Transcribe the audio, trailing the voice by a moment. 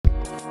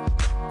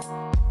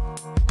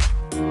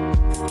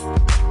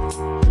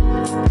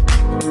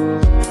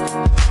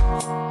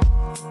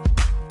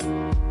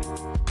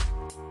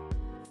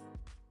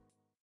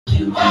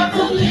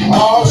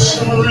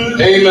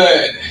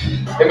Amen.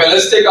 Amen.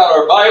 Let's take out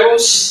our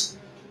Bibles.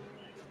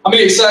 I'm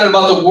really excited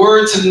about the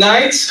word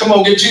tonight. Come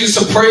on, give Jesus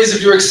some praise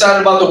if you're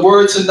excited about the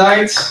word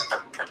tonight.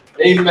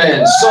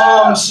 Amen.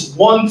 Psalms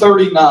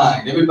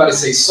 139. Everybody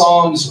say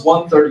Psalms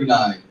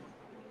 139.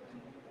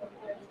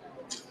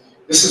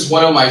 This is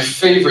one of my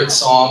favorite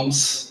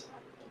Psalms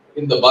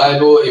in the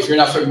Bible. If you're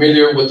not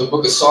familiar with the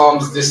book of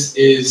Psalms, this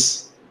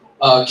is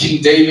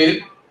King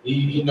David.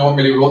 He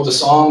normally wrote the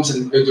Psalms,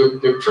 and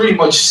they're pretty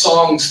much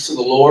songs to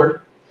the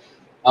Lord.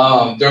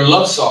 They're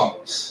love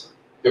songs.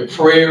 They're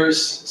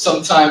prayers.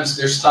 Sometimes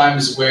there's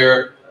times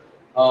where,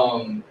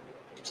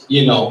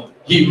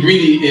 he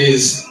really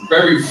is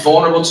very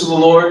vulnerable to the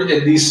Lord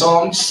in these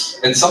songs,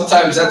 and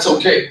sometimes that's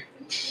okay.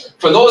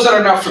 For those that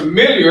are not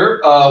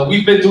familiar,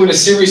 we've been doing a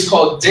series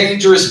called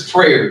Dangerous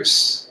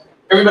Prayers.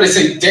 Everybody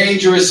say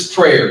Dangerous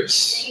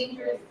Prayers.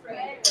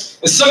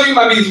 And some of you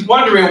might be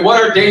wondering,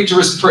 what are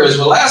dangerous prayers?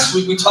 Well, last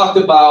week we talked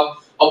about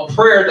a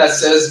prayer that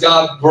says,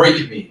 God,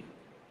 break me.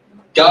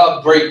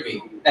 God, break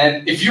me.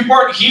 And if you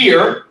weren't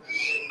here,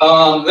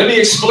 let me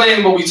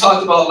explain what we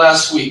talked about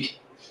last week.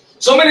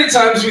 So many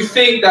times we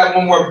think that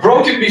when we're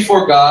broken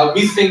before God,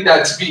 we think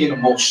that's being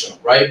emotional,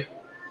 right?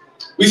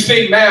 We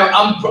think, man,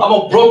 I'm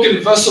a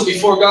broken vessel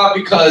before God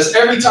because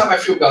every time I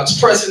feel God's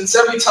presence,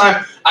 every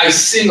time I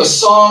sing a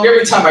song,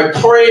 every time I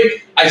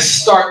pray, I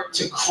start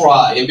to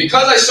cry. And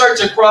because I start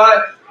to cry,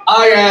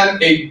 I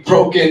am a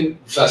broken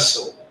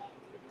vessel.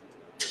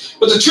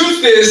 But the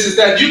truth is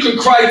that you can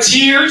cry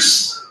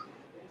tears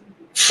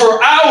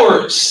for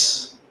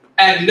hours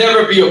and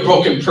never be a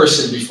broken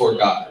person before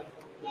God.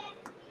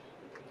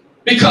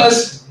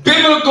 Because a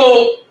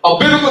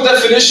biblical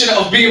definition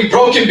of being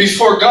broken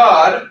before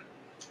God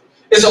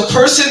is a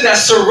person that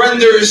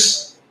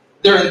surrenders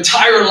their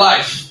entire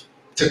life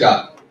to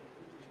God.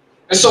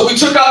 And so we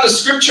took out the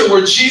scripture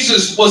where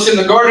Jesus was in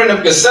the Garden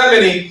of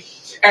Gethsemane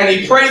and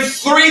he prayed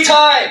 3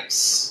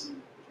 times.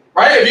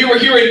 Right? If you were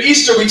here in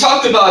Easter, we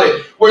talked about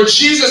it, where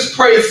Jesus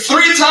prayed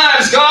 3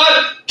 times,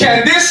 God,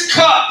 can this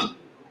cup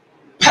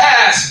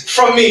pass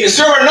from me? Is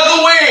there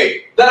another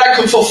way that I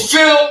can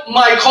fulfill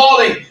my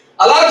calling?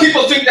 A lot of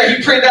people think that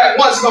he prayed that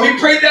once. No, he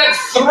prayed that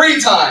 3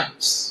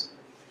 times.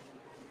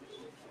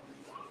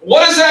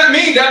 What does that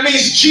mean? That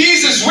means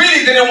Jesus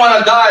really didn't want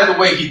to die the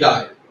way he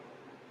died.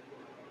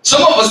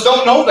 Some of us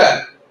don't know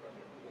that.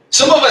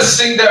 Some of us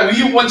think that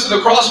he went to the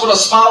cross with a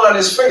smile on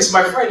his face.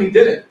 My friend, he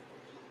didn't.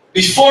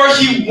 Before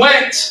he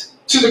went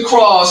to the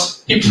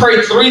cross, he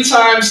prayed 3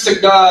 times to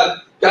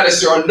God, God,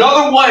 is there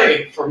another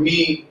way for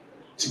me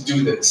to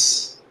do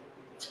this?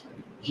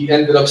 He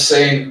ended up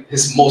saying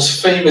his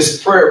most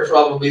famous prayer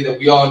probably that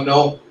we all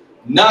know,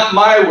 not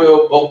my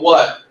will, but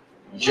what?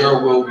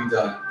 Your will be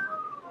done.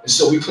 And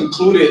so we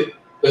concluded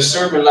the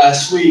sermon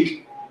last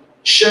week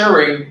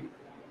sharing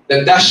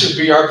that should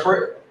be our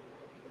prayer.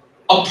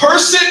 A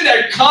person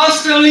that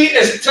constantly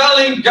is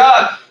telling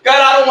God, God,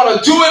 I don't want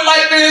to do it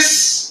like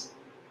this.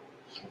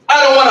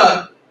 I don't want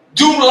to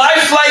do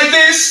life like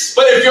this.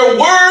 But if your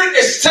word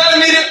is telling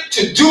me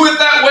to do it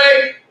that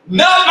way,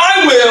 not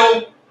my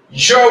will,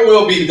 your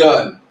will be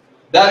done.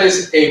 That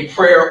is a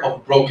prayer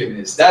of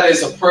brokenness. That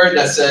is a prayer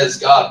that says,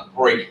 God,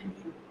 break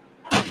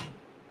me.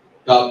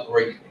 God,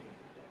 break me.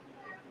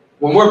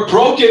 When we're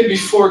broken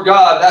before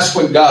God, that's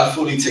when God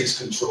fully takes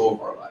control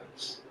of our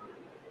lives.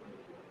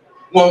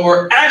 When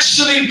we're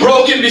actually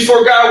broken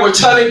before God, we're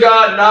telling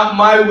God, not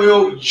my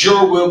will,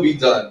 your will be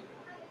done.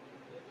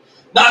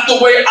 Not the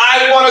way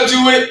I want to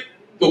do it,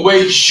 the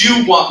way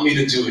you want me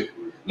to do it.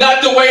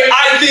 Not the way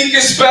I think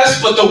is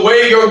best, but the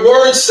way your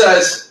word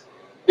says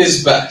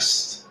is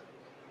best.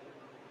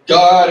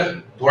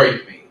 God,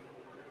 break me.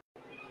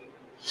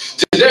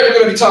 Today we're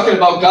going to be talking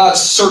about God,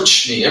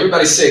 search me.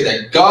 Everybody say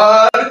that.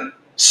 God,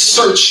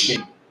 search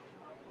me.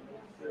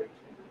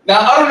 Now,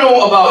 I don't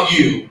know about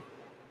you,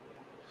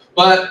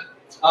 but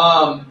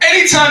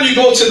anytime you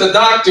go to the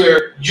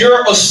doctor,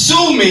 you're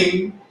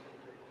assuming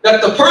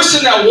that the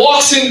person that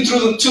walks in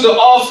to the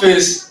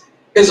office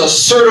is a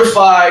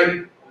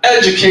certified,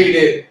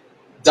 educated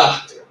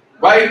doctor,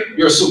 right?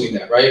 You're assuming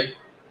that, right?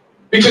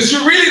 Because you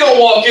really don't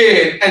walk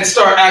in and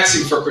start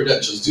asking for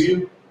credentials, do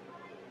you?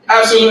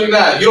 Absolutely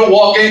not. You don't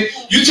walk in.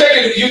 You take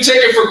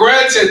it for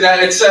granted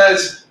that it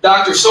says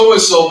Dr.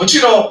 So-and-so,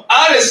 but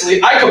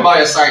honestly, I could buy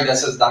a sign that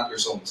says Dr.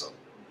 So-and-so.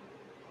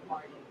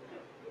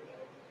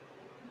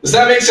 Does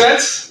that make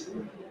sense?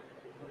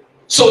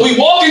 So we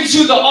walk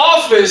into the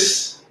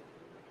office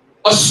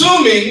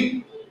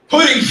assuming,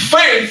 putting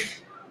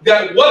faith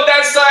that what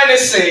that sign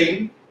is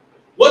saying,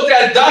 what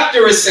that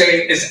doctor is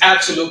saying is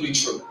absolutely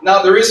true.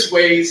 Now, there is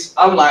ways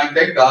online,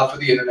 thank God for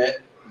the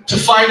internet, to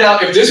find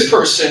out if this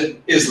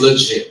person is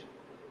legit.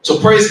 So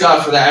praise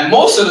God for that. And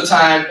most of the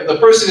time, if the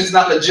person is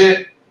not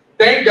legit,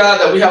 thank God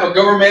that we have a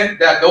government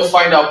that they'll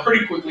find out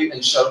pretty quickly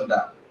and shut them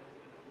down.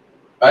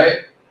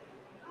 Right?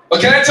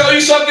 But can I tell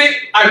you something?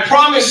 I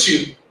promise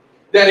you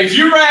that if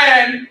you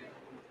ran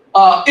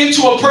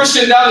into a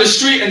person down the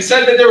street and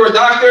said that they were a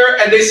doctor,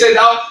 and they said,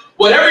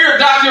 whatever your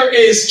doctor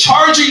is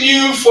charging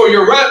you for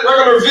your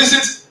regular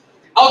visits,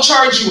 I'll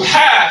charge you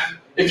half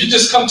If you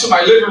just come to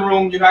my living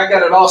room, I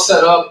got it all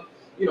set up.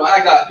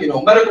 I got,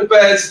 medical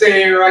beds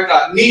there. I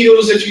got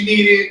needles if you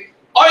need it.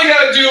 All you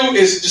got to do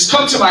is just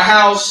come to my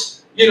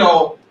house.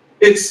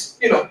 It's,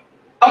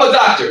 I'm a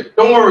doctor.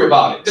 Don't worry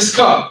about it. Just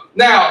come.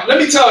 Now, let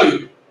me tell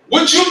you,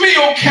 would you be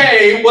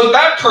okay with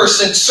that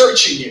person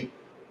searching you?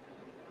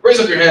 Raise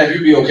up your hand if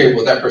you'd be okay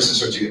with that person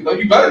searching you. No,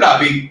 you better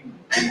not be.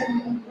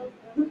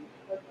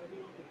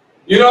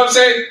 You know what I'm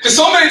saying? Because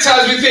so many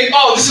times we think,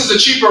 oh, this is a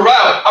cheaper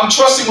route. I'm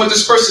trusting what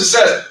this person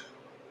says.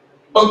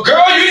 But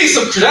girl, you need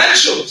some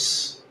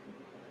credentials.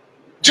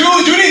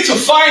 Dude, you need to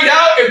find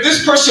out if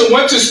this person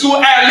went to school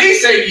at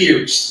least 8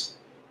 years.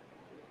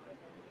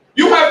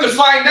 You have to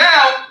find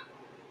out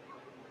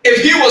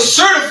if he was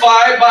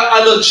certified by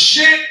a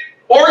legit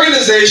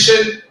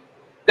organization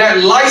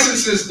that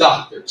licenses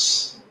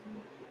doctors.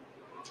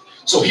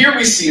 So here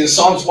we see in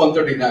Psalms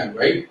 139,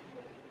 right?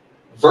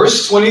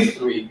 Verse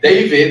 23,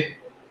 David,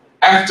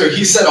 after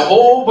he said a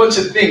whole bunch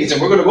of things,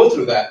 and we're going to go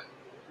through that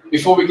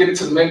before we get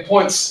into the main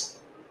points,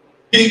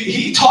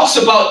 he talks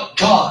about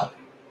God.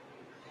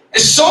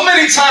 And so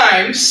many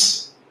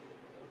times,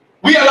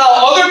 we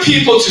allow other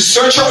people to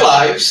search our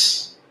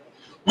lives.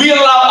 We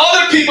allow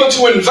other people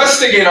to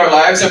investigate our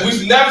lives, and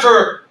we've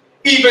never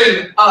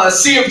even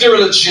see if they're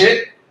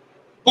legit.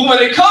 But when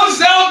it comes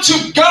down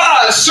to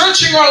God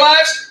searching our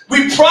lives,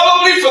 we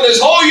probably, for this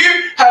whole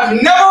year, have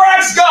never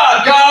asked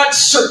God, God,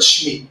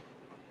 search me.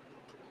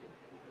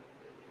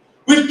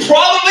 We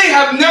probably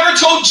have never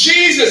told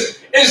Jesus,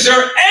 is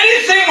there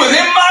anything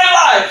within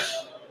my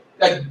life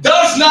that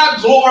does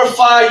not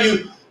glorify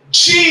you?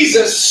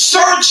 Jesus,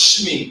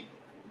 search me.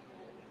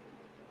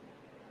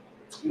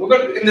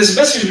 In this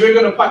message, we're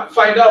going to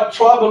find out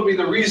probably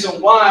the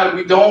reason why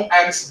we don't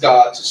ask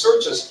God to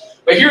search us.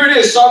 But here it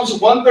is, Psalms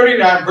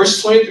 139,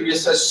 verse 23. It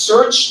says,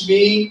 search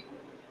me,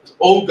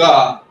 O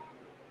God,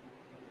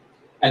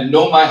 and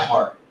know my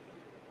heart.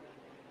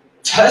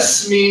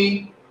 Test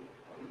me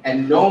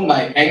and know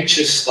my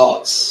anxious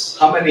thoughts.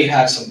 How many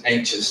have some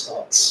anxious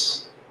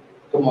thoughts?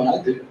 Come on,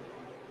 I do.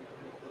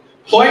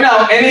 Point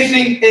out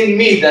anything in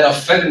me that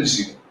offends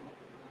you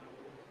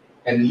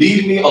and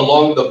lead me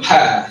along the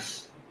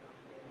path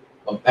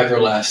of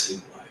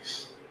everlasting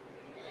life.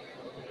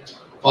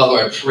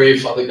 Father, I pray,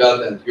 Father God,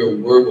 that your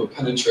word will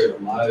penetrate our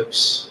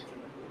lives.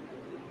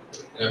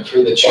 And I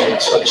pray that you will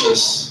touch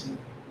us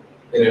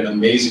in an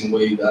amazing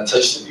way. God,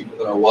 touch the people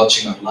that are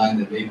watching online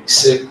that may be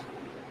sick,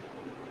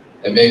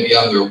 that may be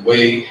on their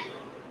way. I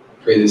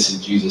pray this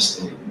in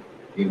Jesus' name.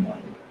 Amen.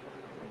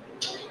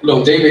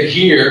 David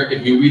here,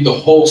 if you read the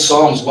whole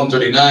Psalms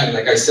 139,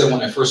 like I said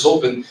when I first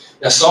opened,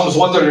 that Psalms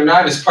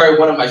 139 is probably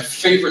one of my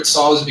favorite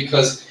Psalms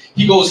because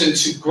he goes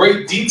into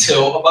great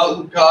detail about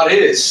who God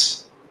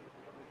is.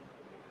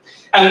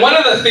 And one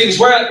of the things,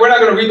 we're not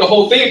going to read the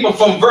whole thing, but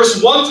from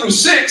verse 1 through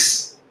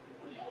 6,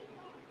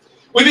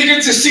 we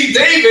begin to see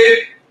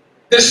David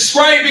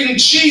describing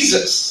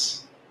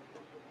Jesus.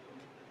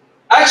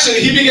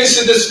 Actually, he begins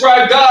to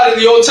describe God in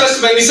the Old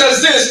Testament. He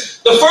says this,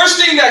 the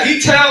first thing that he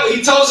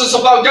tells us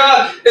about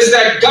God is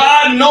that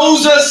God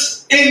knows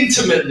us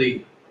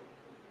intimately.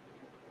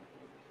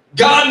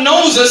 God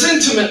knows us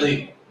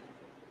intimately.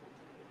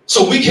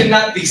 So we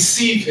cannot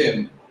deceive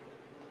him.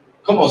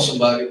 Come on,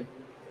 somebody.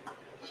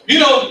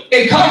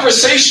 In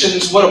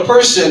conversations with a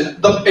person,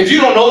 if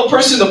you don't know the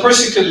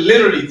person can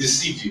literally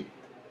deceive you.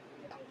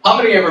 How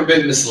many have ever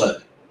been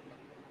misled?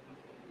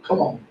 Come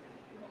on.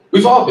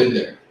 We've all been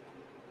there.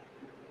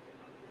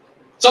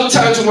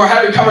 Sometimes when we're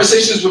having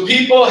conversations with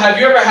people, have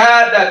you ever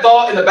had that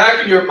thought in the back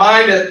of your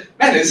mind that,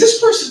 man, is this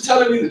person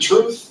telling me the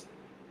truth?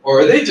 Or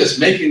are they just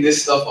making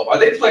this stuff up? Are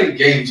they playing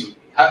games with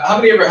me? How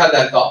many ever had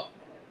that thought?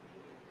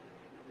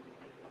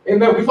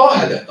 Amen. We've all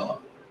had that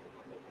thought.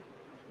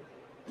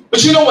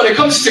 But when it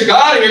comes to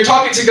God and you're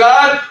talking to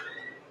God,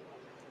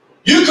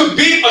 you could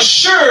be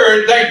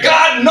assured that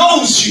God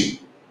knows you.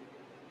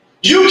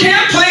 You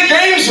can't play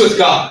games with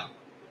God.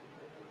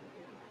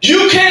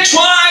 You can't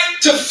try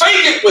to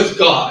fake it with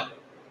God.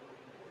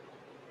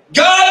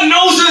 God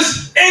knows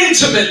us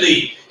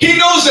intimately. He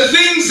knows the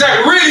things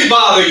that really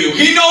bother you.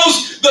 He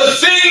knows the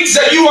things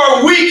that you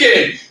are weak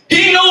in.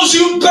 He knows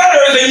you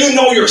better than you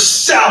know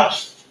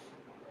yourself.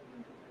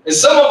 And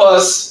some of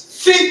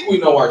us think we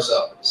know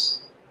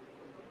ourselves,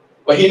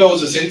 but he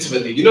knows us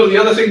intimately. The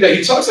other thing that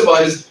he talks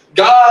about is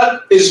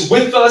God is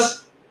with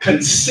us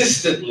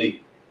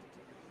consistently.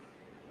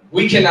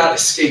 We cannot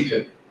escape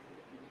him.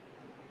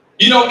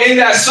 In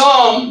that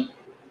psalm,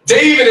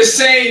 David is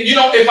saying,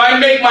 if I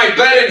make my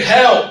bed in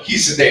hell,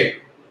 he's there.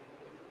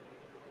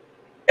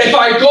 If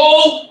I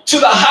go to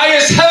the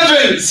highest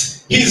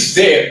heavens, he's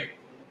there.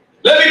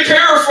 Let me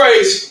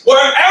paraphrase. Wherever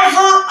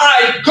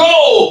I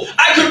go,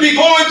 I could be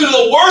going through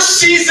the worst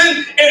season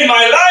in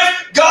my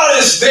life, God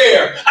is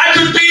there. I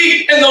could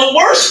be in the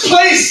worst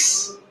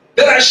place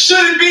that I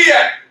shouldn't be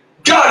at,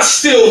 God's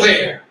still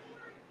there.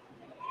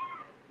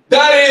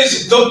 That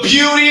is the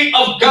beauty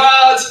of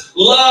God's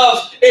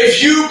love.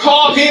 If you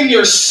call him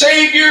your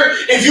Savior,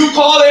 if you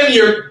call him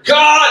your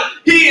God,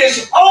 he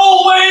is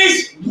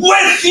always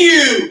with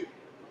you.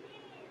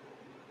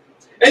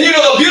 And you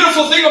know, the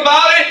beautiful thing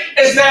about it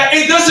is that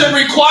it doesn't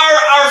require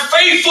our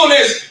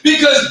faithfulness,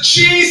 because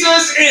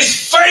Jesus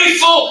is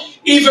faithful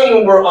even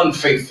when we're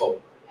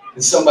unfaithful.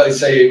 Can somebody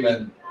say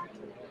amen?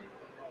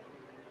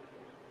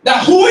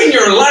 Now, who in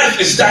your life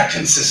is that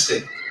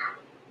consistent?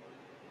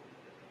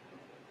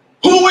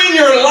 Who in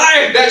your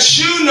life that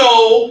you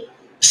know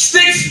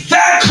sticks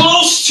that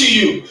close to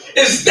you,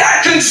 is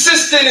that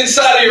consistent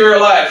inside of your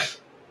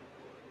life?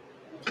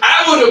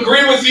 I would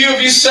agree with you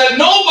if you said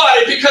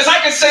nobody, because I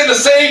can say the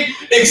same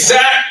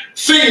exact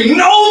thing.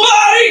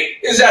 Nobody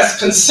is as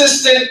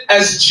consistent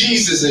as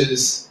Jesus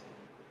is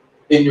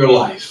in your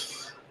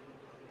life.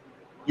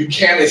 You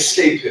can't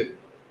escape him.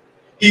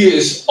 He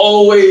is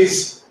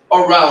always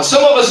around.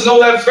 Some of us know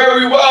that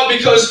very well,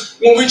 because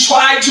when we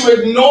try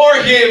to ignore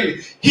him,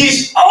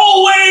 he's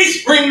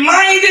always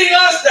reminding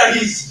us that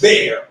he's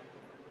there.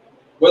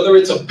 Whether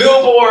it's a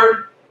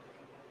billboard,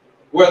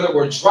 whether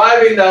we're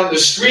driving down the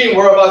street and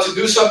we're about to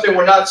do something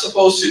we're not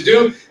supposed to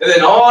do, and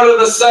then all of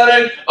a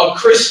sudden a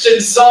Christian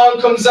song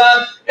comes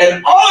on,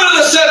 and all of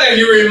a sudden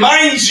he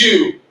reminds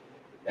you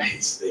that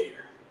he's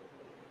there.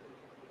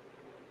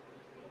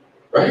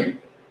 Right?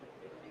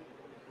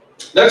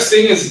 Next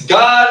thing is,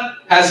 God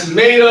has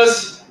made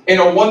us in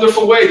a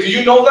wonderful way. Do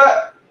you know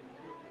that?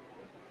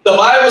 The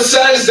Bible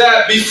says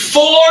that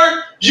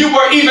before you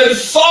were even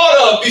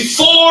thought of,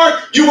 before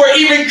you were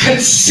even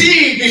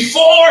conceived,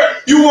 before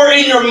you were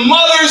in your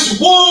mother's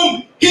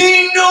womb,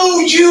 he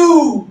knew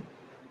you.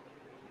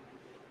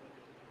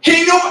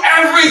 He knew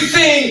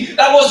everything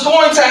that was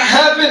going to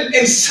happen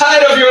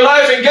inside of your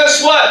life. And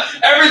guess what?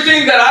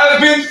 Everything that I've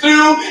been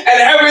through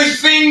and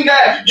everything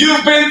that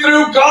you've been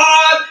through,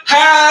 God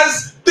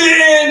has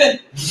been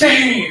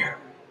there.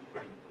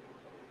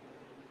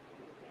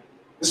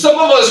 Some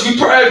of us, we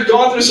probably have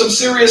gone through some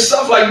serious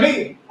stuff like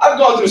me. I've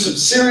gone through some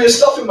serious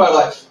stuff in my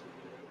life.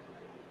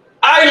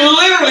 I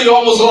literally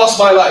almost lost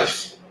my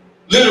life.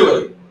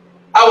 Literally.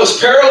 I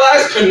was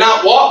paralyzed, could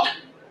not walk.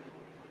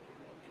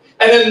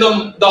 And in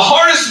the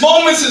hardest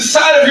moments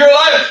inside of your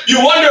life,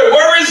 you wonder,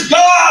 where is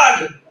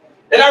God?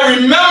 And I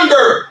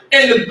remember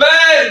in the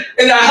bed,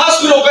 in that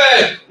hospital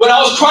bed, when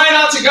I was crying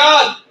out to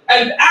God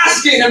and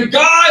asking him,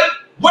 God,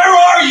 where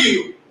are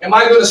you? Am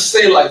I going to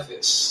stay like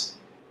this?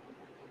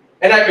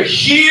 And I could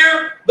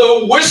hear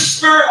the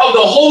whisper of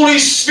the Holy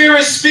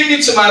Spirit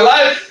speaking to my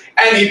life.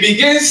 And he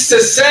begins to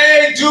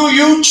say, do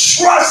you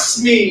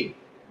trust me?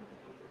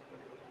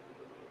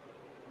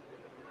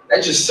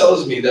 That just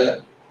tells me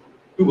that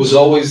he was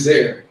always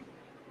there.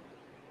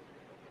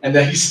 And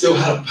that he still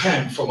had a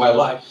plan for my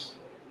life.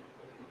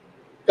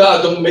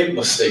 God don't make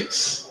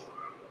mistakes.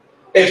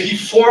 If he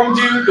formed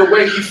you the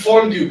way he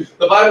formed you,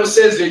 the Bible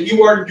says that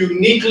you are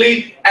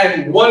uniquely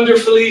and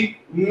wonderfully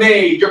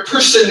made. Your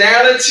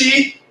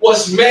personality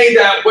was made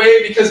that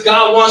way because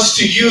God wants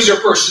to use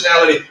your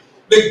personality.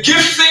 The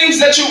giftings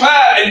that you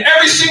have, and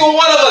every single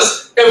one of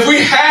us, if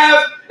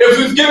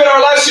we've given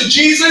our lives to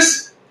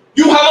Jesus,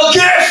 you have a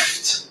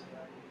gift.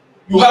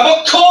 You have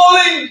a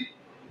calling.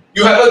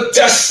 You have a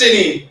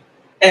destiny.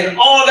 And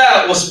all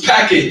that was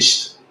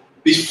packaged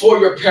before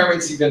your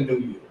parents even knew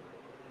you.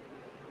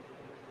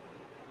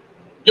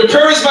 Your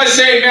parents might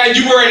say, man,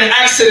 you were in an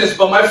accident,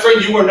 but my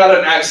friend, you were not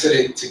an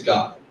accident to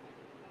God.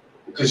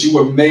 Because you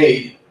were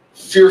made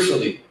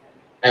fearfully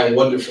and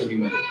wonderfully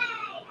made.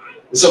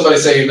 Can somebody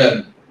say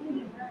amen?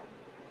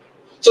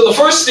 So the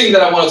first thing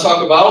that I want to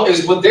talk about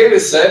is what David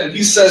said. And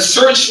he says,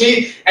 search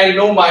me and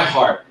know my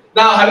heart.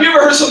 Now, have you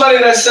ever heard somebody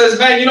that says,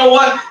 man, you know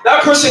what?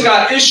 That person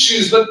got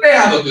issues, but they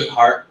have a good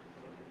heart.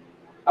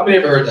 How many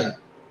ever heard that?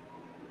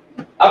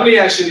 How many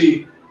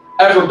actually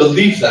ever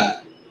believe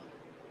that?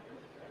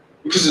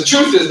 Because the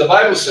truth is, the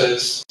Bible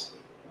says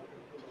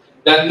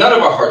that none of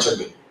our hearts are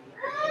good.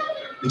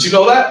 Did you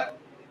know that?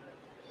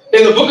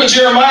 In the book of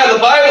Jeremiah, the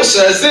Bible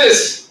says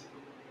this.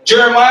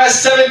 Jeremiah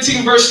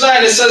 17 verse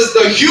 9, it says,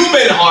 the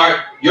human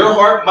heart, your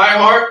heart, my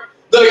heart,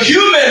 the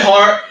human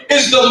heart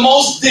is the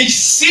most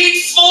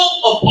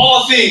deceitful of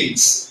all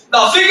things.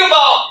 Now think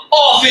about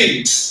all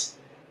things.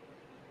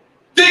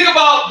 Think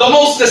about the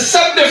most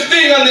deceptive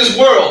thing on this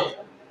world.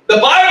 The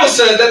Bible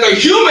says that the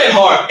human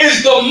heart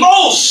is the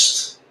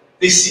most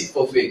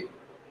deceitful thing.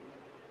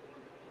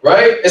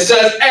 Right? It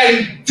says,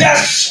 and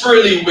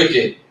desperately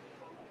wicked.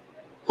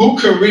 Who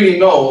can really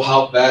know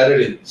how bad it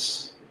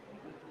is?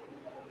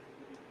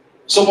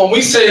 So when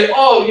we say,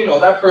 oh, you know,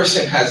 that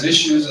person has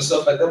issues and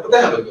stuff like that, but they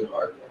have a good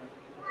heart.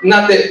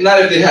 Not if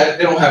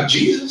they don't have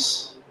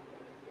Jesus.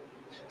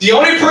 The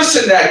only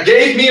person that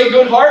gave me a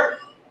good heart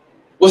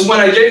was when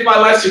I gave my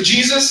life to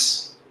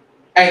Jesus,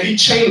 and he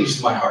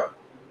changed my heart.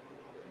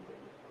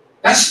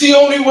 That's the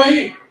only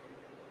way.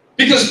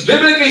 Because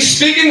biblically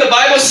speaking, the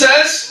Bible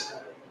says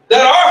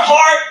that our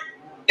heart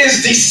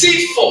is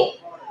deceitful,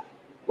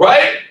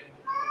 right?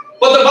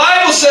 But the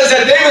Bible says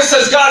that David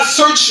says, God,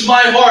 search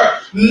my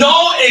heart.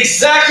 Know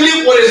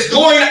exactly what is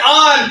going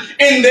on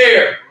in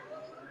there.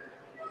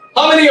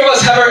 How many of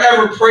us have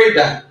ever prayed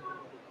that?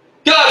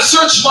 God,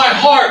 search my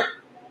heart.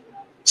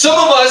 Some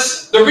of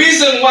us, the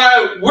reason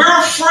why we're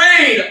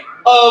afraid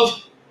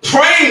of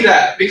praying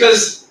that,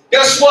 because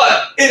guess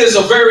what? It is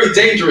a very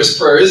dangerous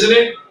prayer, isn't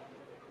it?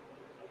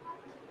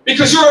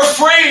 Because you're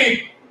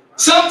afraid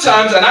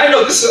sometimes, and I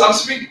know this is, I'm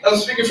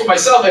speaking for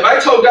myself. If I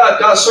tell God,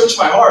 God, search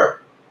my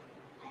heart,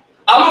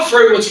 I'm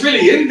afraid what's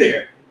really in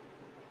there.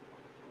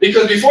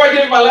 Because before I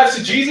gave my life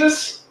to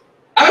Jesus,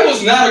 I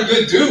was not a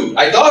good dude.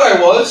 I thought I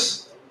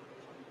was.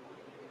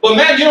 But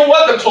man, you know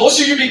what? The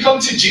closer you become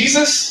to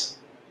Jesus,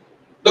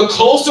 the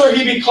closer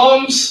he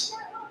becomes,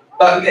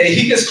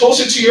 he gets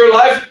closer to your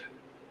life,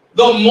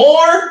 the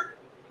more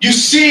you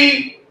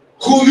see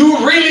who you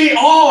really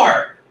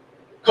are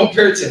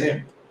compared to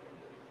him.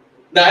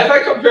 Now, if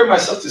I compare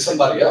myself to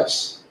somebody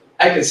else,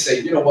 I can say,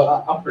 you know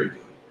what, I'm pretty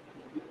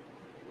good.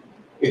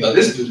 You know,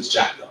 this dude is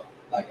jacked up.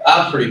 Like,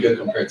 I'm pretty good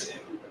compared to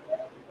him.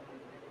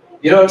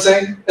 You know what I'm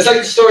saying? It's like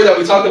the story that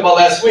we talked about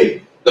last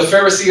week. The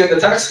Pharisee and the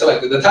tax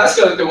collector. The tax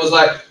collector was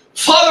like,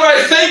 Father,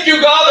 I thank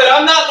you, God, that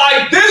I'm not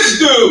like this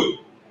dude.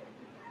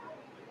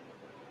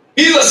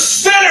 He's a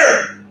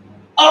sinner.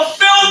 A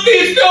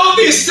filthy,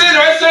 filthy sinner.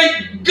 I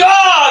thank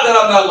God that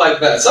I'm not like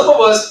that. Some of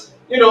us,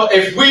 you know,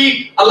 if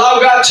we allow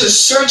God to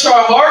search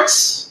our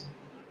hearts,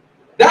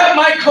 that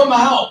might come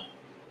out.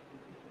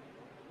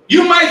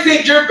 You might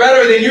think you're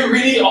better than you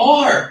really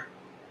are.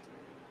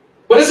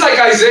 But it's like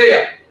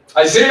Isaiah.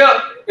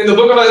 Isaiah, in the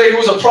book of Isaiah, he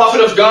was a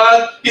prophet of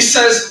God. He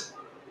says,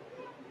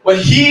 when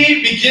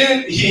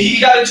he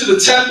got into the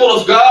temple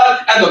of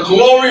God and the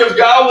glory of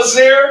God was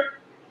there,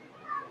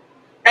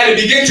 and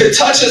it began to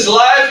touch his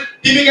life,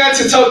 he began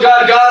to tell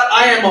God, God,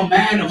 I am a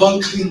man of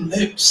unclean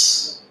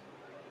lips.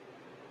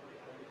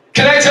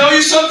 Can I tell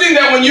you something?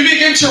 That when you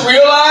begin to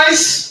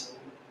realize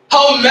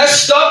how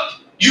messed up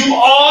you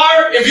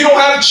are, if you don't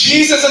have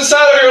Jesus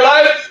inside of your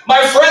life,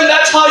 my friend,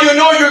 that's how you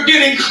know you're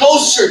getting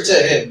closer to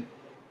him.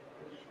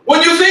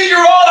 When you think you're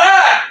all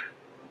that,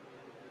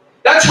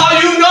 that's how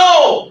you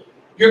know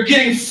you're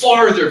getting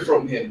farther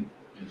from him.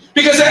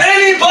 Because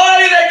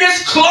anybody that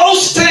gets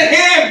close to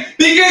him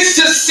begins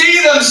to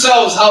see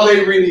themselves how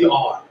they really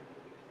are.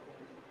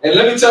 And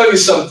let me tell you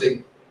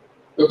something.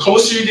 The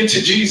closer you get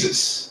to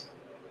Jesus,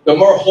 the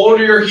more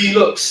holier he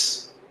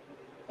looks,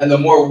 and the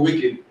more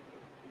wicked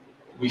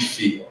we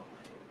feel.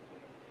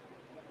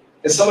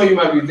 And some of you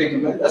might be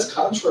thinking, man, that's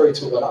contrary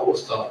to what I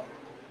was taught.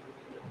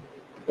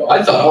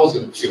 I thought I was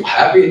going to feel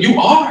happy, and you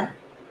are.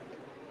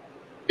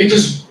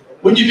 Because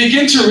when you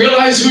begin to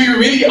realize who you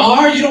really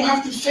are, you don't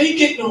have to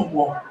fake it no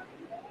more.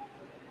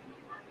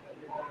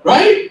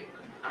 Right?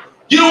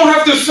 You don't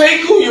have to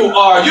fake who you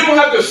are. You don't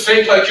have to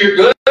fake like you're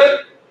good.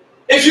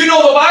 If you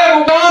know the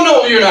Bible, we all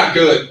know you're not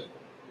good.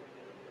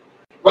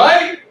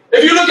 Right?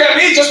 If you look at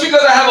me, just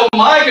because I have a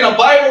mic and a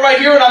Bible right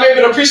here and I'm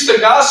able to preach the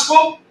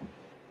gospel,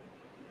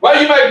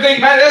 right? You might think,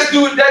 man, that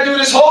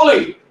dude is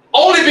holy.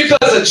 Only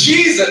because of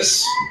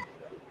Jesus.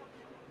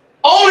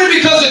 Only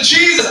because of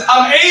Jesus,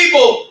 I'm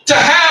able to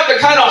have the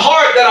kind of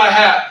heart that I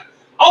have.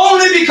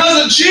 Only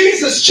because of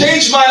Jesus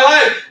changed my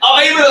life,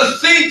 I'm able to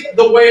think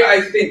the way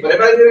I think. But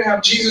if I didn't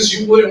have Jesus,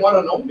 you wouldn't want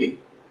to know me.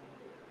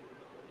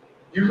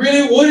 You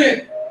really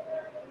wouldn't.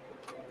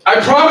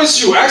 I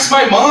promise you, ask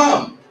my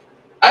mom.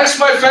 Ask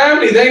my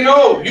family, they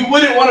know. You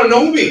wouldn't want to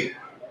know me.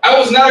 I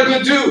was not a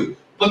good dude.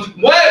 But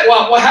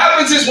what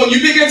happens is when you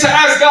begin to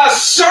ask God,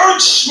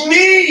 search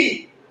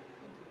me.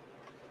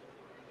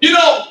 You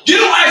know, you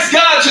don't ask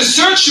God to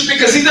search you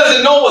because he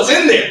doesn't know what's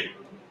in there.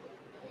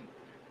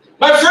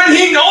 My friend,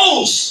 he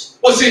knows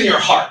what's in your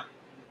heart.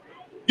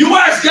 You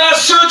ask God,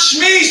 search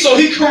me, so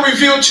he can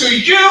reveal to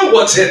you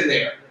what's in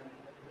there.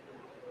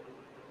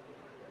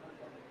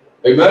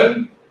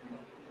 Amen?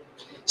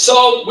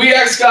 So we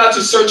ask God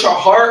to search our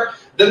heart.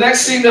 The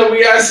next thing that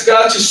we ask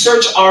God to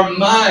search our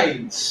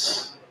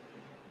minds.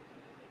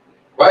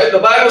 Right? The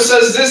Bible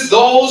says this,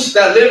 those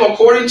that live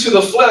according to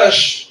the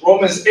flesh,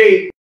 Romans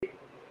 8,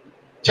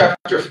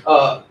 chapter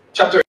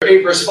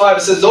 8, verse 5,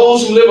 it says,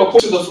 those who live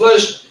according to the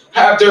flesh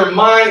have their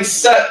mind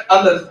set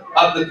on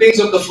the things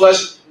of the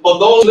flesh, but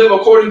those who live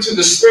according to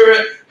the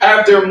Spirit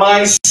have their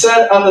mind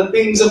set on the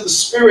things of the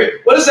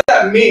Spirit. What does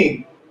that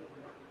mean?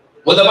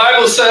 When the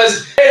Bible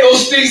says, hey,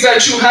 those things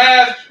that you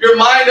have your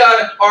mind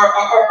on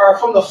are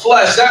from the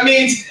flesh, that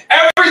means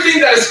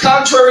everything that is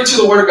contrary to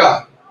the Word of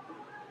God.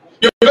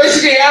 You're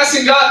basically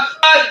asking God,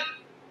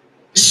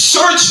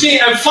 search me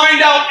and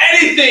find out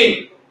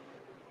anything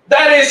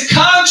that is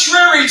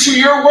contrary to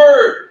your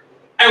word.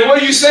 And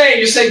what are you saying?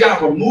 You're saying,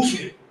 God, remove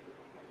it.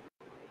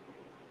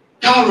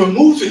 God,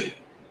 remove it.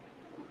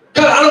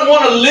 God, I don't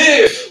want to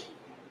live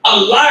a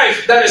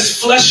life that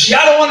is fleshy.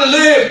 I don't want to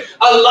live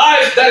a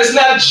life that is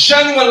not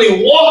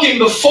genuinely walking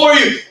before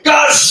you.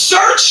 God,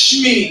 search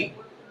me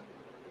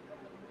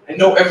and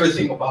know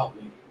everything about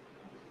me.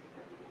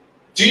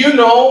 Do you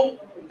know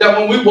that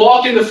when we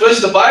walk in the flesh,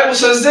 the Bible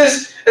says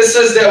this, it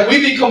says that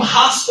we become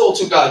hostile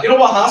to God. You know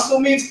what hostile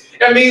means?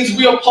 It means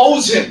we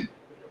oppose him.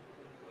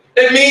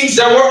 It means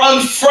that we're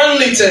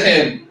unfriendly to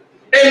him.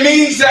 It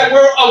means that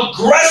we're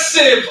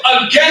aggressive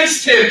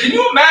against him. Can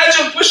you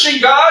imagine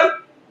pushing God?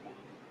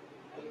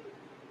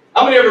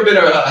 How many ever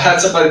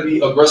had somebody be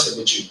aggressive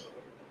with you?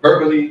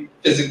 Verbally,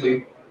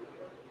 physically?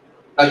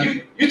 Now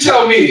you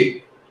tell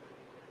me,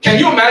 Can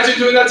you imagine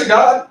doing that to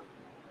God?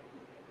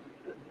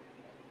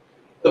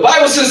 The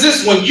Bible says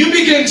this, when you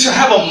begin to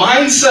have a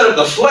mindset of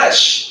the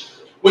flesh,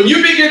 when you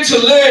begin to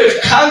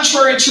live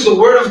contrary to the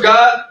Word of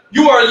God,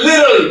 you are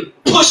literally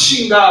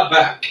pushing God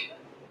back.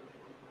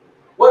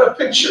 What a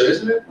picture,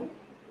 isn't it?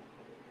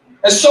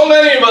 And so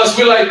many of us,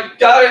 we're like,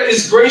 God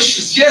is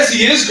gracious. Yes,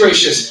 He is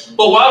gracious.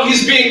 But while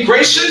He's being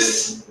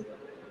gracious,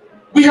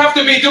 we have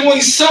to be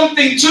doing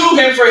something to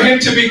Him for Him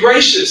to be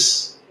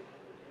gracious.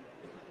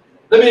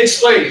 Let me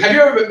explain. Have you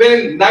ever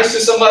been nice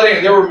to somebody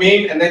and they were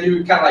mean and then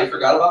you kind of like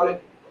forgot about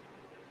it?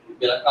 You'd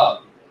be like,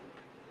 oh,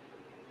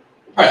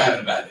 you're probably having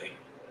a bad day.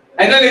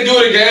 And then they do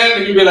it again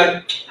and you'd be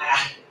like,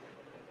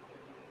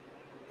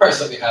 probably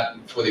something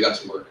happened before they got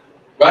to work.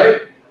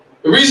 Right?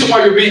 The reason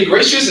why you're being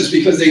gracious is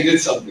because they did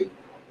something.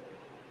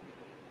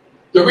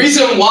 The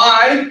reason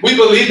why we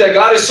believe that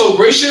God is so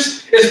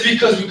gracious is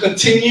because we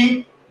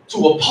continue to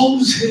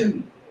oppose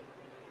Him.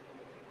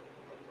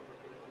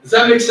 Does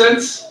that make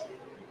sense?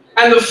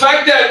 And the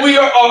fact that we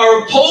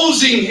are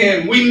opposing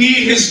Him, we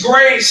need His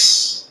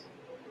grace.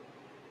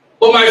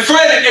 But my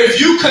friend, if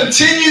you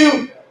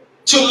continue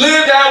to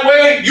live that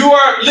way, you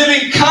are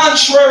living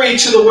contrary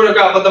to the Word of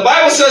God. But the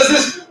Bible says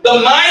this, the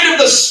mind of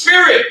the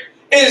Spirit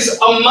is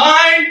a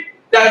mind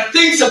that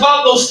thinks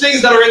about those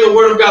things that are in the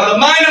Word of God. The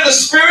mind of the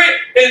Spirit,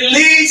 it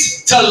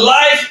leads to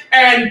life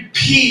and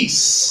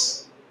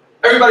peace.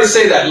 Everybody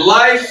say that.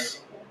 Life,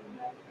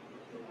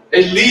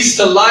 it leads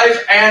to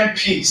life and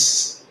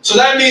peace. So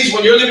that means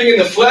when you're living in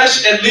the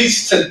flesh, it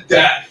leads to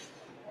death.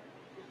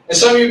 And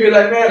some of you be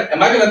like, man,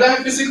 am I going to die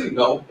physically?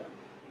 No.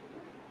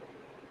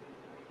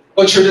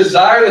 But your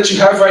desire that you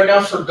have right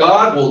now for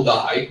God will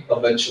die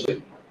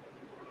eventually.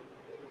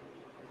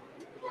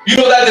 You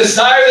know that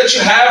desire that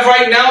you have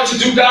right now to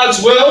do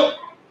God's will?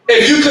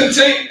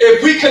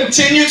 If we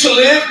continue to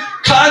live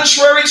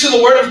contrary to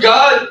the Word of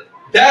God,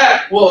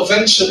 that will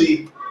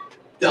eventually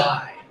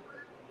die.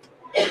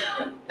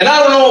 And I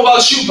don't know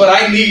about you, but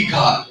I need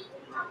God.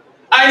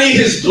 I need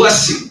His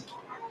blessing.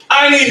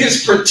 I need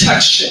His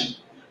protection.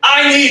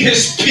 I need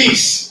His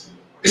peace.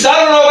 Because I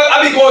don't know,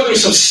 I be going through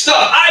some stuff.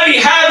 I be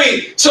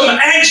having some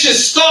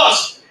anxious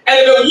thoughts. And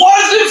if it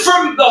wasn't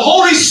from the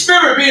Holy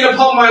Spirit being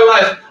upon my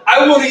life,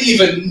 I wouldn't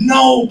even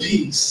know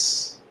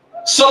peace.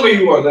 Some of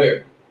you are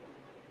there.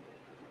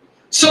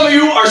 Some of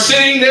you are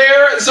sitting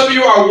there, and some of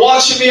you are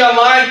watching me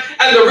online,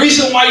 and the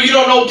reason why you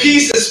don't know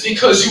peace is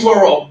because you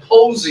are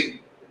opposing.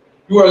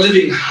 You are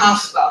living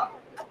hostile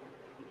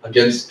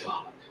against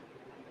God.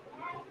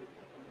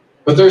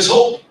 But there's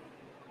hope.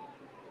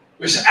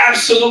 There's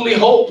absolutely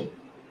hope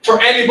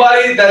for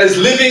anybody that is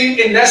living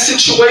in that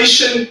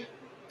situation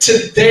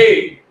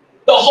today.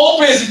 The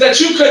hope is that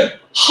you could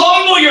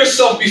humble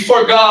yourself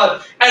before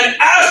God and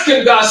ask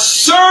Him, God,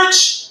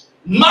 search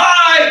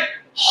my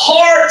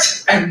heart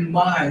and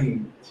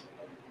mind.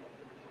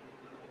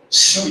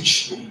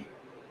 Search me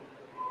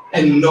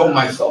and know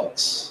my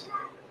thoughts.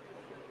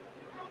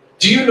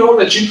 Do you know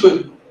that you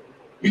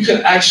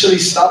could actually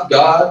stop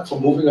God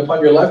from moving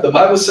upon your life? The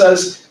Bible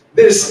says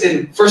this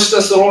in 1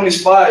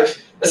 Thessalonians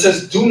 5. It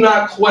says, do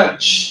not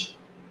quench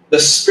the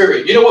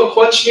Spirit. You know what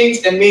quench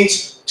means? It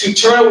means to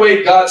turn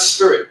away God's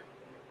Spirit.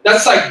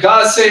 That's like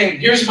God saying,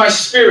 here's my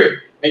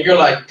Spirit. And you're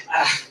like,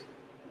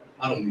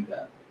 I don't need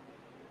that.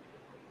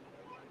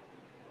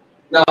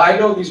 Now, I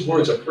know these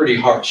words are pretty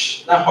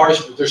harsh. Not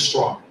harsh, but they're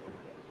strong.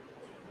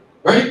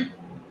 Right?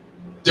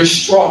 They're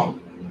strong.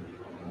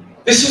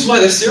 This is why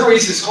the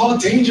series is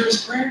called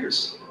Dangerous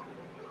Prayers.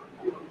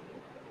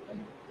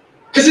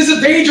 Because it's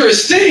a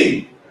dangerous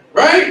thing,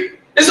 right?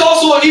 It's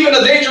also even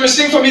a dangerous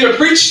thing for me to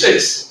preach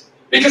this.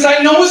 Because I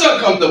know it's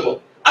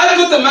uncomfortable. I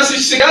put the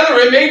message together,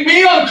 it made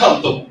me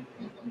uncomfortable.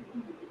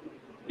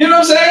 You know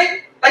what I'm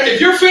saying? Like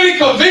if you're feeling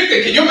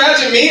convicted, can you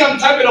imagine me? I'm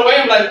typing away,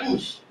 I'm like,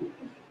 oof.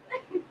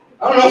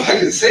 I don't know if I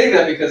can say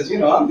that because, you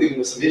know, I'm dealing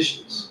with some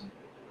issues.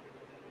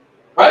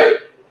 Right?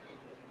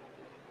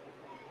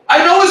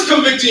 I know it's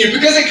convicting you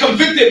because it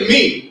convicted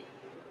me.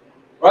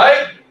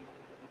 Right?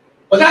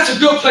 But that's a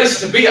good place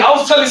to be. I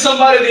was telling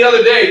somebody the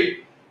other day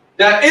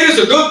that it is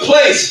a good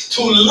place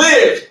to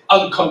live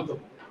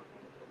uncomfortable.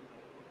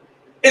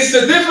 It's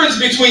the difference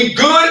between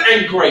good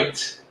and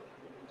great.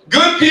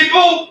 Good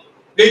people,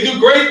 they do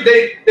great,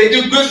 they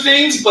do good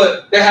things,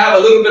 but they have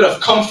a little bit of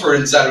comfort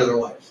inside of their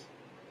life.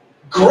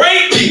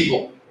 Great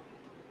people,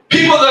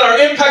 people that are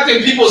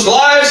impacting people's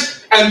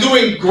lives and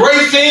doing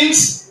great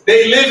things,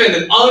 they live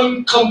in an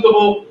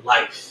uncomfortable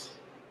life.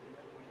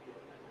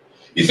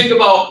 You think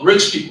about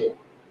rich people.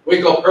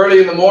 Wake up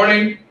early in the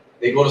morning,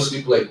 they go to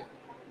sleep late.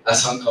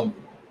 That's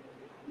uncomfortable.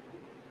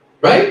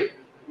 Right?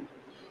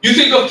 You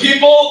think of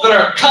people that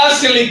are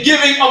constantly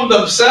giving of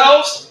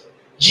themselves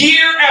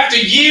year after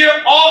year,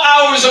 all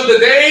hours of the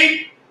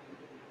day,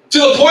 to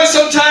the point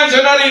sometimes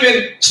they're not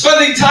even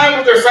spending time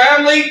with their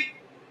family.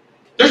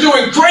 They're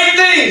doing great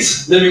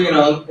things, living in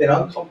an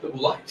uncomfortable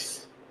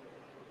life.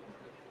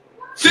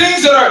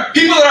 Things that are,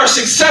 people that are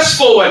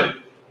successful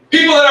and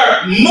people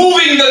that are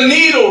moving the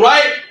needle,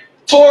 right,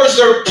 towards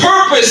their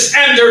purpose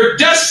and their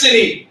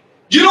destiny.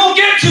 You don't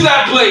get to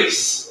that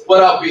place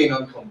without being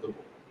uncomfortable.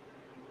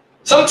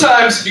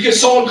 Sometimes you get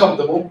so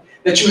uncomfortable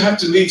that you have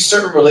to leave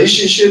certain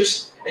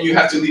relationships and you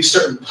have to leave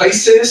certain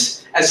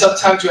places, and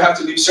sometimes you have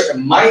to leave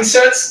certain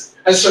mindsets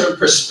and certain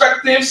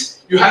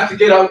perspectives. You have to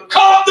get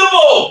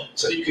uncomfortable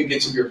so you can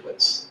get to your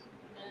place.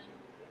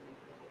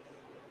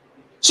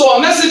 So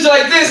a message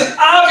like this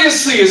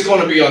obviously is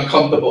going to be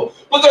uncomfortable.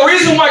 But the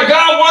reason why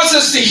God wants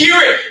us to hear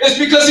it is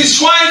because He's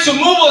trying to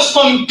move us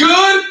from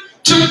good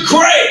to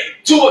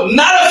great, to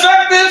not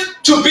effective,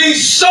 to being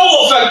so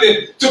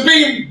effective, to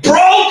being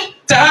broke,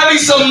 to having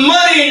some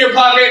money in your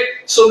pocket,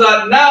 so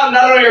that now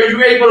not only are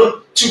you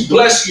able to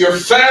bless your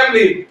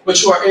family,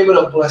 but you are able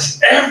to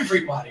bless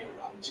everybody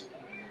around you.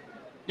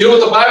 You know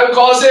what the Bible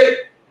calls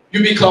it?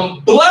 You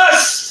become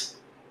blessed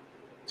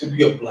to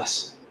be a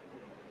blessing.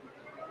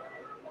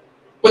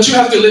 But you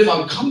have to live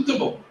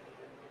uncomfortable.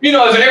 You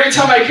know, if every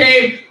time I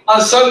came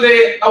on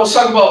Sunday, I was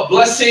talking about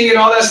blessing and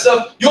all that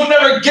stuff, you'll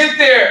never get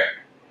there.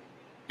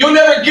 You'll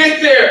never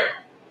get there.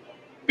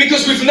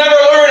 Because we've never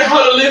learned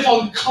how to live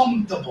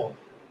uncomfortable.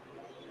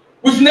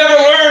 We've never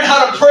learned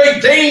how to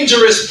pray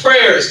dangerous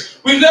prayers.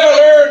 We've never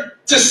learned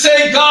to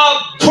say,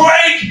 God,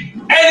 break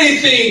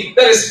anything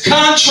that is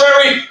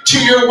contrary to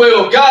your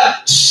will. God,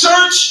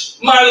 search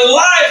my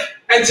life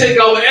and take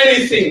out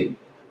anything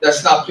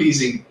that's not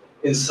pleasing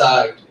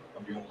inside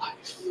of your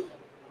life.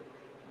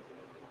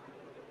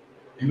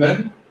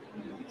 Amen?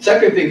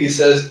 Second thing he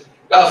says,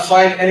 God,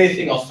 find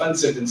anything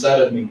offensive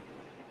inside of me.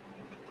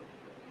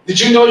 Did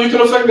you know you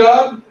could offend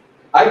God?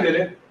 I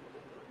didn't.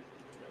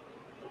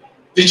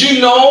 Did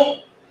you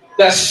know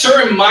that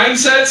certain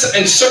mindsets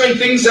and certain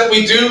things that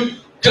we do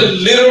could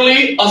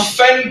literally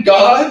offend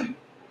God?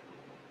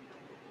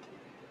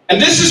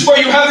 And this is where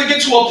you have to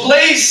get to a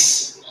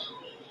place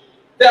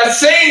that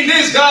saying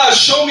this, God,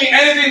 show me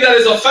anything that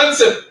is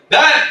offensive.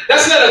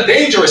 That's not a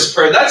dangerous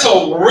prayer. That's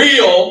a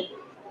real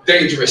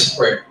dangerous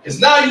prayer.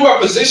 Because now you are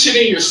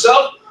positioning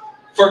yourself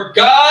for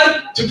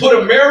God to put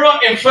a mirror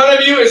in front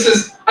of you and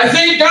says, I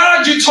thank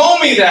God you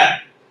told me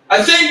that.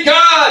 I thank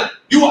God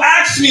you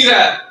asked me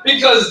that,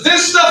 because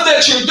this stuff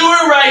that you're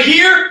doing right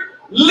here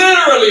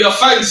literally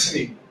offends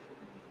me.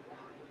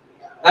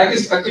 I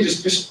could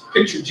just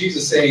picture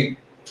Jesus saying,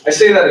 I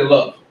say that in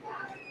love.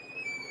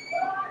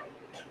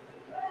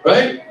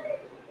 Right?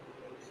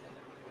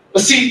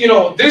 But see, you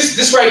know,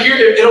 this right here,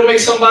 it'll make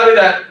somebody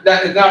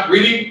that is not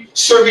really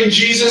serving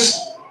Jesus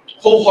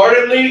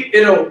wholeheartedly,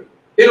 it'll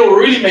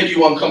really make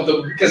you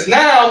uncomfortable, because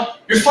now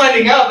you're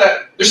finding out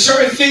that there's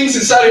certain things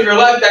inside of your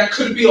life that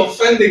could be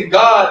offending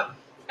God.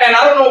 And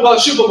I don't know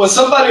about you, but when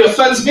somebody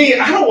offends me,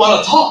 I don't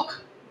want to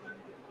talk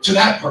to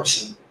that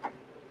person.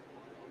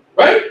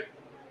 Right?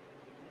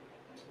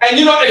 And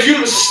you know, if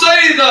you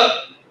study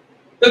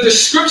the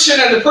description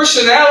and the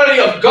personality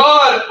of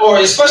God, or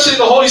especially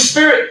the Holy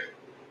Spirit,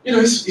 you know,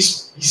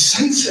 he's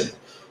sensitive.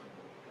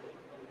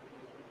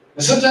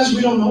 And sometimes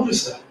we don't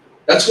notice that.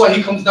 That's why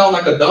he comes down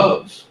like a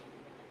dove.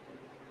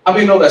 How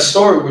many know that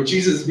story where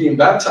Jesus is being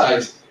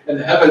baptized and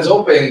the heavens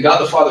open and God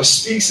the Father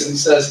speaks and he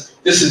says,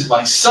 this is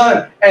my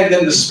son, and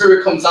then the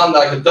Spirit comes down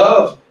like a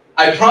dove?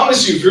 I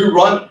promise you, if you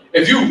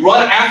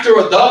run after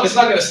a dove, it's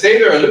not going to stay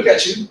there and look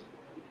at you.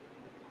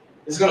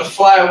 It's going to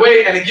fly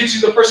away, and it gives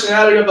you the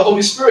personality of the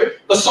Holy Spirit.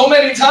 But so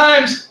many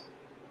times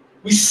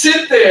we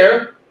sit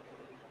there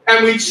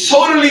and we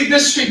totally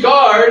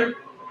disregard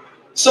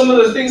some of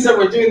the things that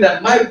we're doing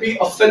that might be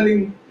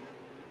offending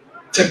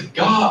to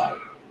God.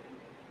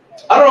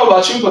 I don't know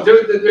about you, but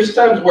there's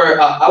times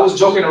where I was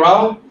joking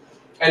around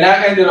and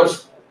I ended up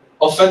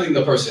offending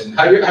the person.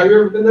 Have you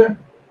ever been there?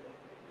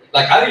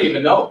 Like, I didn't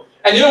even know.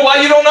 And you know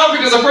why you don't know?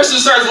 Because the person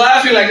starts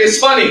laughing like it's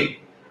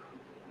funny.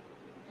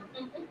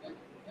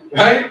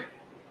 Right?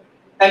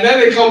 And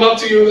then they come up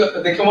to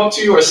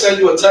you or send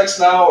you a text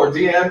now or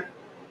DM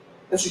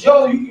and say,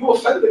 yo, you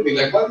offended me.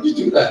 Like, why did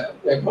you do that?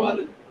 Like,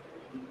 what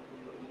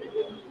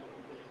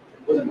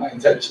wasn't my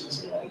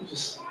intentions? I was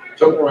just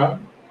joking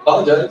around.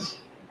 Apologize.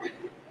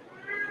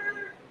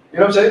 You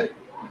know what I'm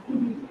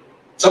saying?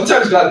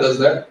 Sometimes God does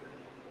that.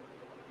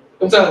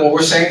 Sometimes when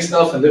we're saying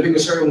stuff and living a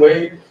certain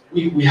way,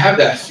 we have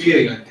that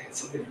feeling like, man,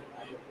 something ain't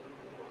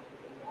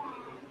right.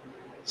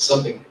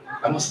 Something.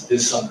 I must have did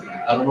something.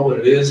 I don't know what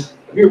it is.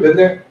 Have you ever been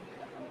there?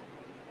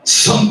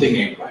 Something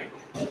ain't right.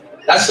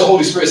 That's the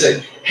Holy Spirit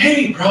saying,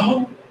 hey,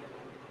 bro,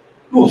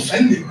 you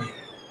offended me.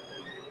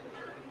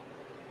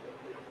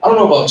 I don't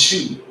know about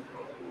you,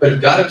 but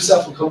if God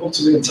himself will come up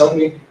to me and tell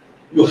me,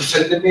 you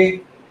offended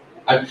me,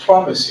 I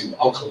promise you,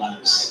 I'll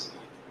collapse.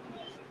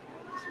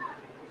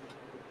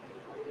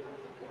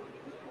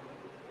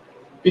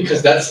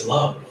 Because that's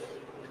love.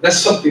 That's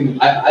something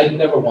I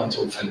never want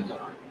to offend God.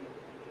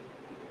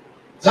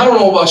 I don't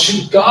know about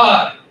you,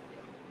 God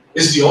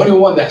is the only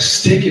one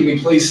that's taken me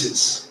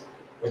places,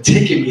 or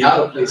taken me out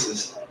of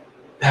places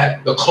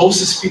that the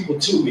closest people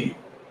to me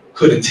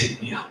couldn't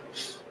take me out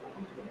of.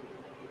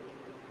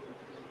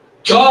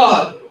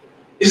 God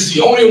is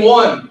the only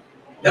one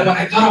that when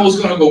I thought I was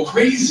going to go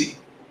crazy,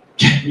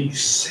 kept me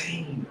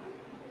sane.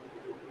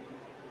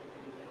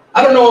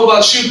 I don't know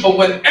about you, but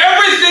when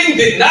everything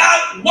did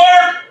not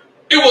work,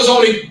 it was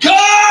only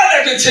God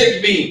that could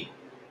take me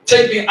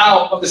take me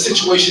out of the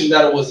situation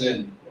that I was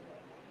in.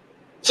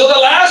 So the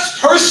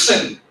last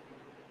person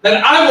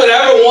that I would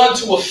ever want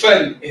to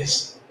offend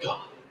is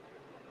God.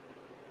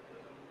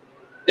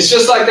 It's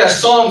just like that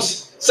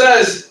Psalms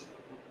says,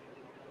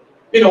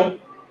 you know,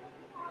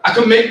 I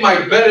can make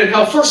my bed in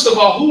hell. First of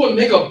all, who would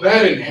make a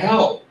bed in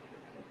hell?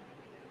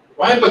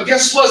 Right? But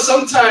guess what?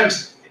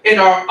 Sometimes in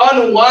our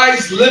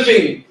unwise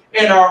living,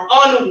 in our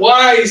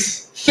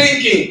unwise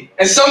thinking,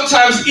 and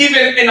sometimes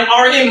even in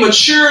our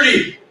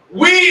immaturity,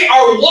 we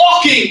are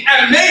walking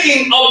and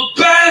making a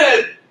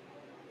bed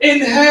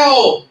in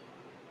hell.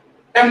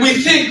 And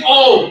we think,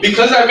 oh,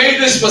 because I made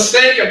this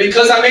mistake, and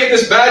because I made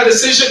this bad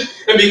decision,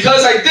 and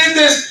because I did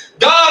this,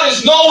 God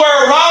is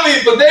nowhere around me.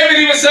 But David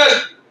even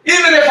says,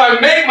 even if I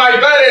make my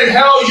bed in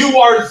hell, you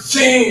are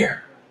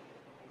there.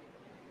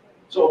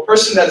 So a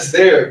person that's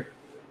there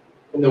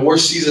in the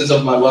worst seasons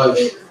of my life,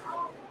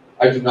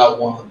 I do not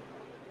want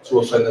to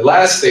offend. The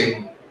last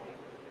thing,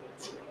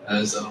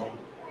 as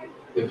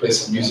they play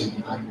some music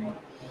behind me.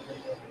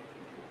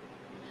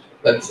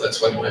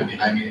 That's why they're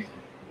behind me.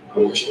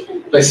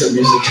 Play some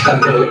music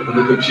on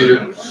the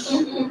computer.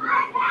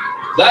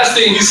 Last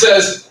thing he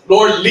says,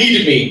 Lord,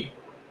 lead me.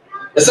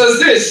 It says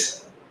this.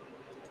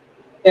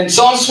 In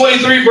Psalms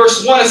 23,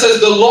 verse 1, it says,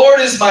 the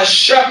Lord is my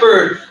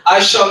shepherd, I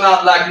shall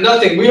not lack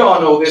nothing. We all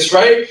know this,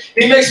 right?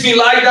 He makes me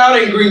lie down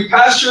in green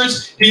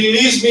pastures. He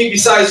leads me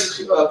beside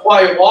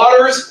quiet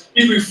waters.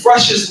 He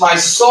refreshes my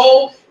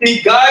soul.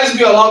 He guides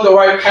me along the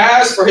right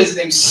paths for his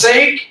name's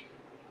sake.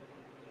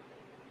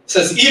 It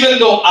says, even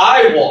though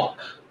I walk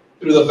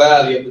through the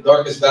valley of the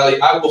darkest valley,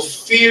 I will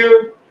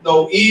fear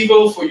no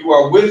evil, for you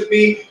are with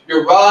me.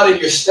 Your rod and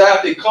your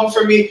staff, they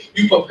comfort me.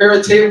 You prepare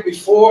a table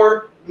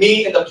before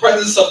me in the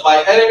presence of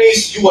my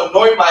enemies. You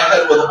anoint my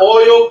head with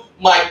oil.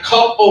 My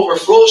cup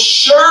overflows.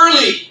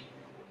 Surely,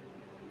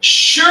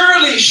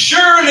 surely,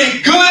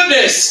 surely,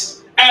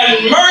 goodness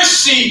and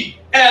mercy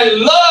and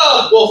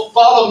love will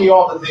follow me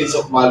all the days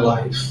of my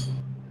life.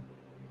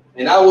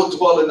 And I will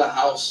dwell in the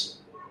house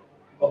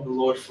of the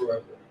Lord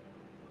forever.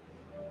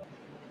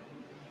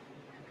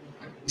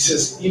 He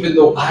says, even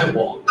though I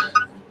walk,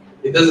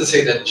 it doesn't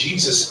say that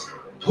Jesus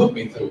put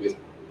me through it.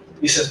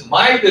 He says,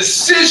 my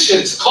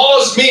decisions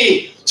cause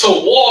me to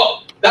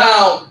walk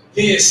down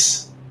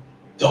this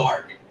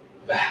dark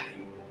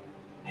valley.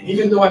 And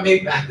even though I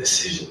make bad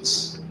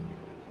decisions,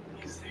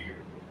 he's there.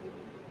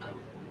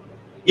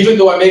 Even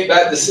though I make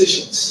bad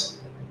decisions,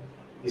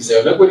 he's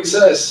there. Look what he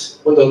says.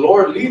 When the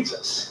Lord leads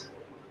us,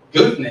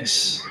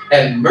 goodness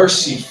and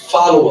mercy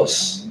follow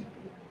us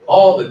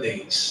all the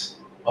days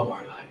of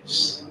our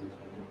lives.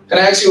 Can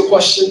I ask you a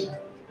question?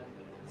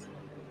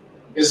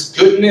 Is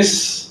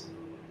goodness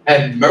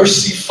and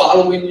mercy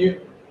following you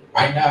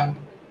right now?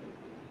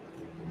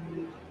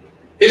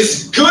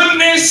 Is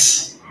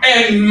goodness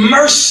and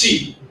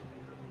mercy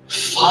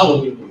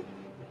following you?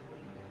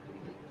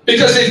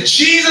 Because if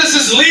Jesus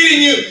is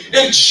leading you,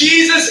 if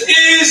Jesus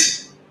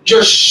is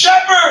your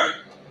shepherd,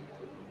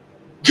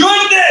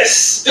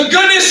 goodness, the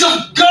goodness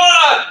of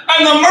God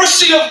and the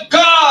mercy of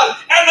God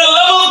and the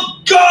love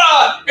of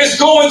God is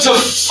going to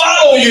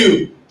follow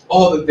you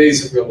all the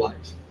days of your life.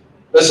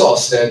 Let's all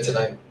stand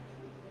tonight.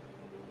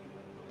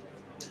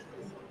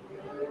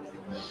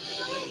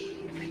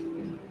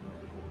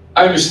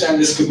 I understand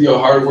this could be a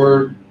hard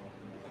word,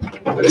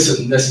 but it's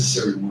a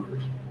necessary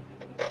word.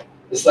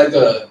 It's like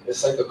a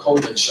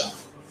COVID shot.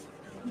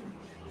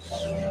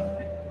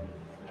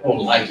 I don't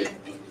like it.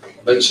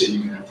 Eventually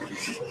you're gonna have to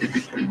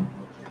get it.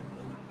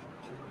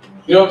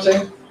 You know what I'm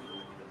saying?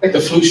 Like the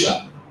flu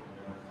shot.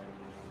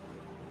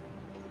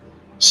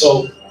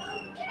 So,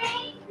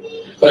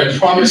 but I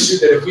promise you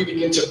that if we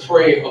begin to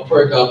pray, oh,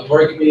 pray, God,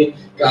 break me,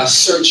 God,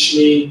 search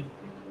me,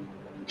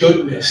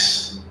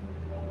 goodness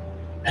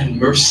and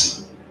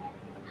mercy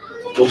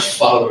will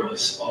follow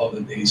us all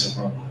the days of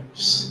our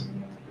lives.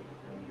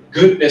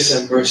 Goodness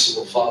and mercy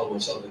will follow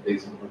us all the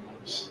days of our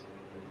lives.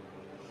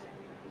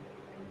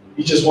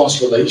 He just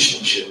wants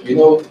relationship. You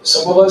know,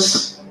 some of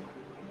us,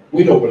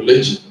 we know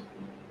religion.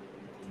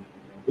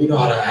 We know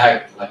how to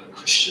act like a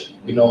Christian.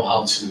 We know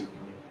how to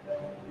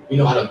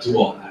do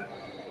all that.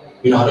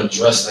 We know how to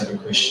dress like a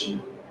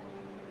Christian.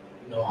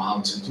 We know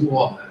how to do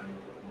all that.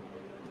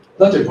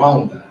 Nothing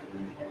wrong with that.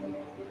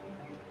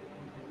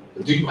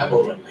 But do you have a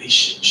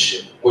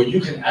relationship where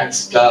you can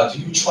ask God, do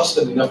you trust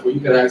Him enough where you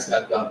can ask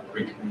God, God,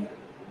 break me?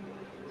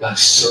 God,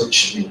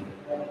 search me.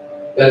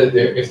 That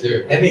if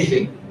there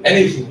anything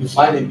you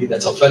find in me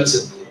that's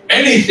offensive,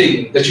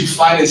 anything that you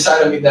find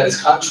inside of me that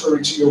is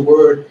contrary to your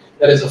word,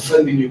 that is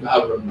offending you,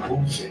 God,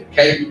 remove it.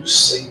 Can you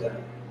say that?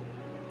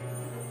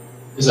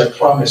 Because I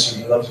promise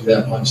you, He loves you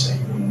that much that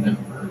He will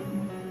never hurt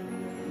you.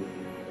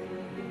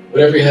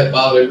 With every head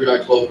bowed, every eye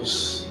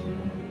closed.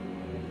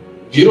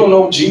 If you don't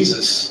know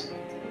Jesus,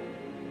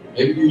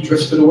 maybe you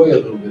drifted away a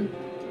little bit.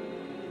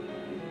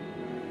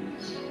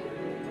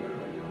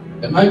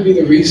 It might be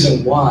the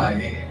reason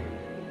why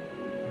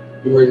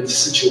you are in the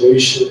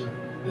situation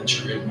that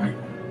you're in right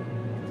now.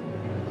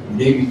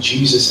 Maybe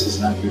Jesus is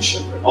not your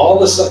shepherd. All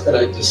the stuff that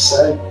I just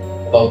said,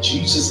 about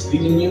Jesus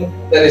leading you,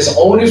 that is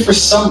only for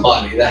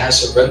somebody that has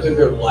surrendered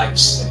their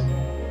lives to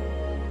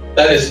Him.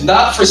 That is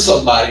not for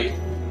somebody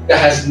that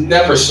has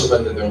never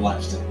surrendered their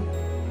life to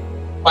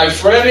Him. My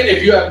friend,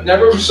 if you have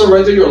never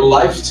surrendered your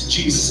life to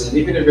Jesus, and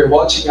even if you're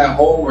watching at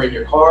home or in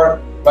your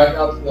car right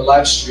now through the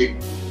live stream,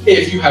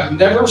 if you have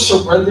never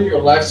surrendered your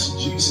life to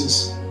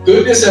Jesus,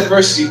 goodness and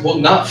mercy will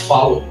not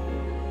follow you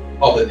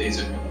all the days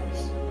of your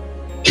life.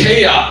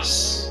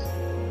 Chaos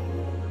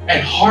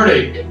and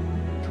heartache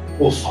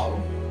will follow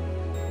you.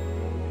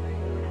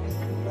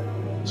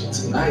 So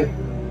tonight,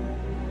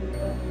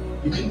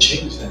 you can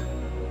change that.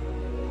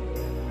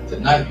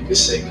 Tonight, you can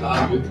say,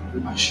 God,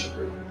 you're my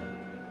shepherd.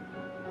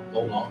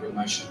 No longer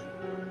my shepherd.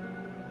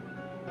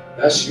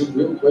 That's you,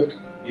 real quick,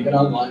 even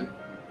online.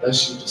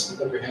 That's you. Just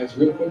lift up your hands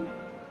real quick.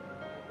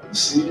 You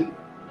see it?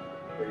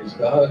 Praise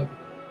God.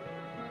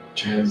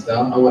 Put your hands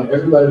down. I want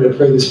everybody to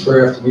pray this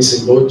prayer after me.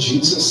 Say, Lord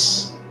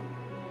Jesus,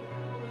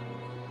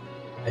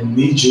 I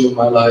need you in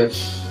my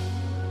life.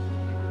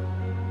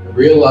 I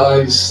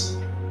realize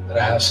that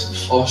I have some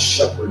false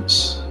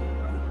shepherds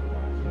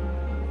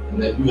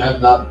and that you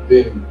have not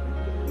been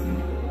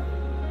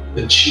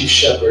the chief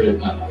shepherd in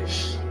my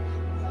life.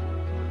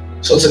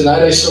 So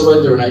tonight I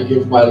surrender and I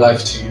give my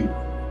life to you.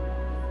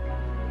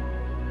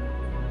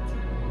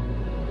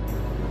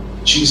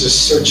 Jesus,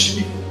 search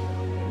me.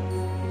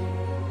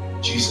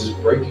 Jesus,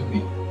 break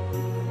me.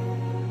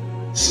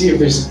 See if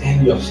there's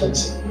any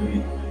offensive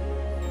way,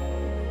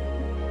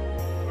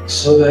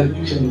 so that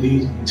you can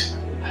lead me to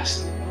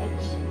everlasting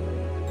life.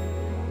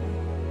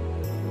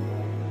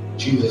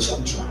 Jesus,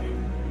 I'm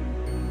trying,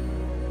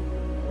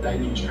 but I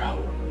need your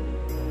help.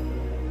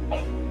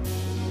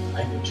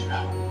 I need your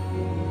help.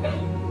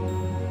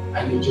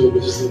 I need your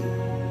wisdom.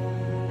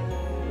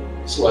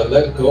 So I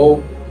let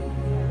go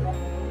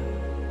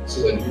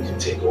so that you can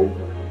take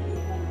over.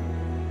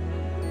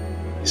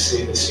 I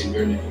say this in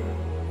your name.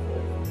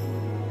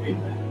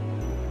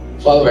 Amen.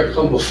 Father, I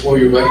come before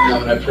you right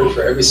now and I pray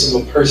for every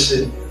single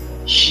person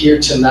here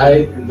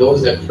tonight and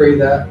those that pray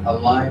that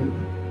online.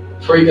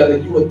 Pray, God,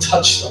 that you would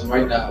touch them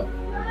right now.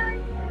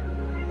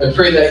 I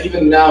pray that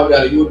even now,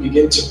 God, you would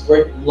begin to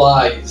break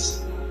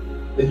lies,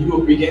 that you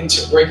will begin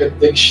to break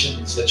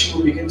addictions, that you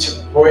will begin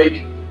to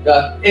break,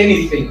 God,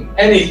 anything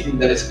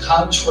that is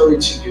contrary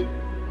to you.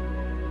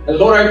 And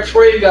Lord, I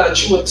pray, God,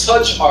 that you will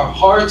touch our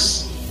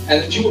hearts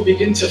and that you will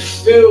begin to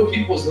fill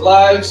people's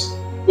lives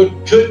with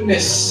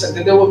goodness, and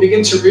that they will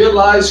begin to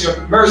realize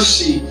your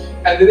mercy,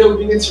 and that they will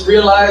begin to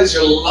realize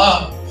your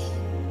love.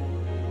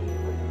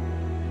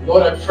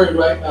 Lord, I pray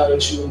right now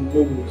that you will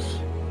move.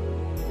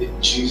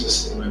 In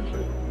Jesus' name I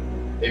pray.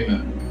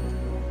 Amen.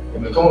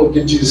 Amen. Come on, we'll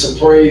give Jesus some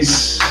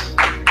praise.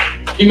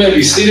 You may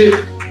be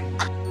seated.